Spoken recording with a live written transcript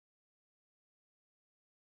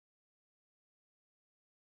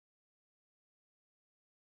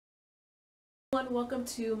Everyone, welcome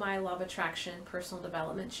to my Law of Attraction personal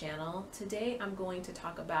development channel. Today I'm going to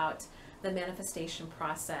talk about the manifestation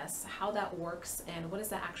process, how that works, and what does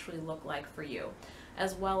that actually look like for you,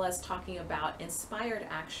 as well as talking about inspired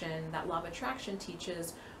action that Law of Attraction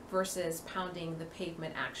teaches versus pounding the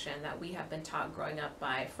pavement action that we have been taught growing up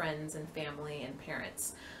by friends and family and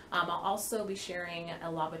parents. I'll also be sharing a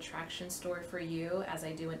Law of Attraction story for you, as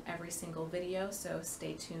I do in every single video, so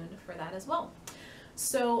stay tuned for that as well.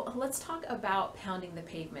 So let's talk about pounding the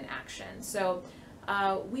pavement action. So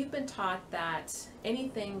we've been taught that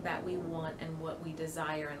anything that we want and what we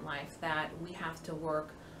desire in life, that we have to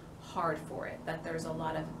work hard for it, that there's a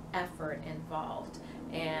lot of effort involved,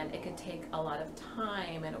 and it can take a lot of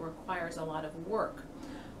time and it requires a lot of work.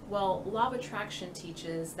 Well, Law of Attraction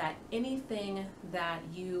teaches that anything that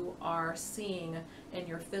you are seeing in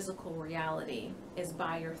your physical reality is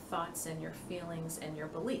by your thoughts and your feelings and your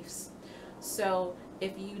beliefs. So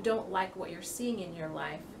if you don't like what you're seeing in your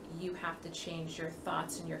life, you have to change your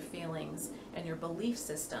thoughts and your feelings and your belief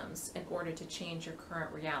systems in order to change your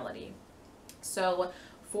current reality. So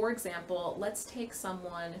for example, let's take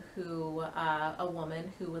someone who, a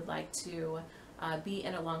woman who would like to be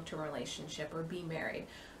in a long-term relationship or be married.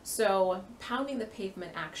 So pounding the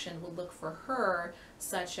pavement action will look for her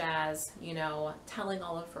such as, telling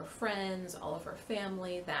all of her friends, all of her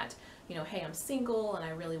family that, hey, I'm single and I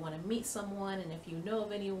really want to meet someone, and if you know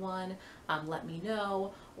of anyone, let me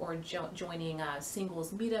know, or joining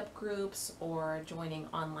singles meetup groups, or joining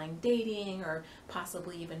online dating, or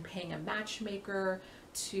possibly even paying a matchmaker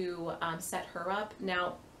to set her up.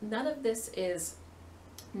 Now, none of this is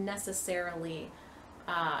necessarily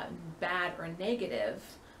bad or negative,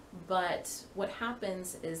 but what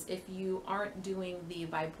happens is if you aren't doing the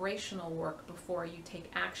vibrational work before you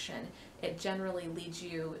take action, it generally leads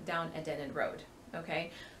you down a dead-end road.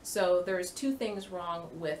 Okay, so there's two things wrong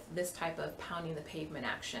with this type of pounding the pavement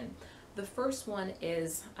action. The first one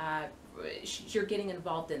is you're getting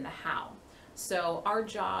involved in the how. So our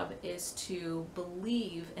job is to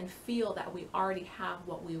believe and feel that we already have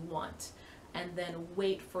what we want, and then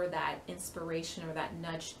wait for that inspiration or that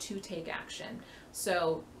nudge to take action.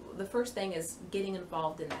 So the first thing is getting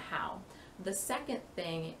involved in the how. The second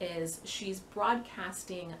thing is she's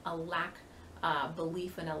broadcasting a lack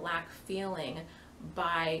belief and a lack feeling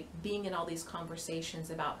by being in all these conversations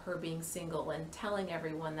about her being single and telling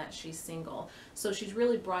everyone that she's single. So she's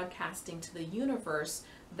really broadcasting to the universe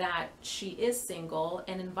that she is single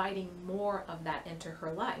and inviting more of that into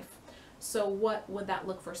her life. So what would that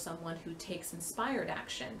look for someone who takes inspired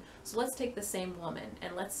action? So let's take the same woman,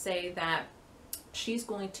 and let's say that she's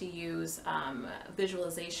going to use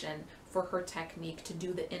visualization for her technique to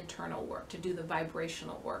do the internal work, to do the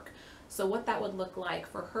vibrational work. So what that would look like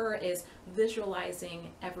for her is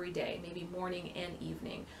visualizing every day, maybe morning and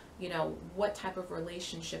evening, what type of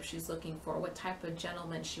relationship she's looking for, what type of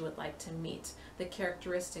gentleman she would like to meet, the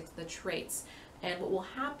characteristics, the traits. And what will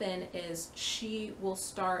happen is she will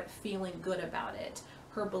start feeling good about it.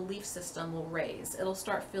 Her belief system will raise. It'll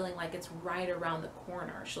start feeling like it's right around the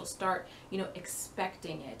corner. She'll start,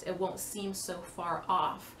 expecting it. It won't seem so far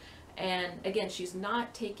off. And again, she's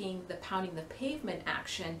not taking the pounding the pavement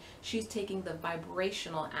action, she's taking the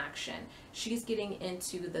vibrational action. She's getting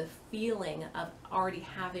into the feeling of already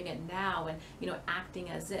having it now and, acting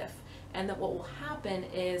as if. And then what will happen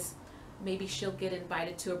is maybe she'll get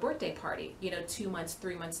invited to a birthday party, 2 months,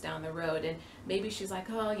 3 months down the road. And maybe she's like,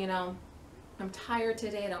 oh, I'm tired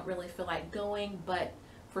today, I don't really feel like going, but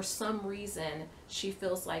for some reason she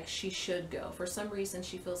feels like she should go. For some reason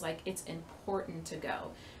she feels like it's important to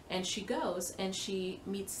go. And she goes and she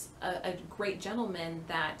meets a great gentleman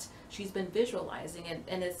that she's been visualizing,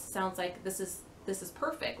 and it sounds like this is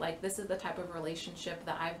perfect. Like, this is the type of relationship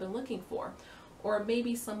that I've been looking for. Or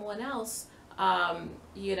maybe someone else,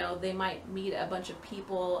 they might meet a bunch of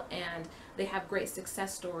people and they have great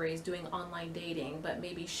success stories doing online dating, but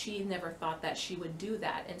maybe she never thought that she would do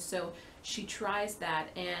that. And so she tries that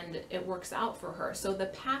and it works out for her. So the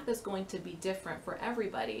path is going to be different for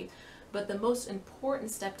everybody. But the most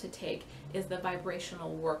important step to take is the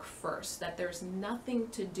vibrational work first, that there's nothing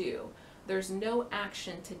to do. There's no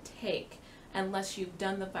action to take unless you've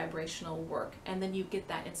done the vibrational work, and then you get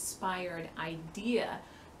that inspired idea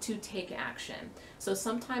to take action. So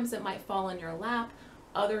sometimes it might fall in your lap,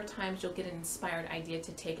 other times you'll get an inspired idea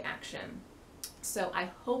to take action. So I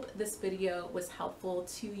hope this video was helpful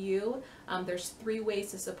to you. There's 3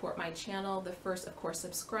 ways to support my channel. The first, of course,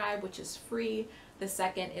 subscribe, which is free. The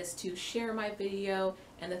second is to share my video.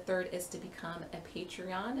 And the third is to become a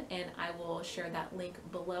Patreon. And I will share that link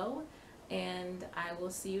below. And I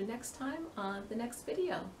will see you next time on the next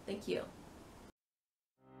video. Thank you.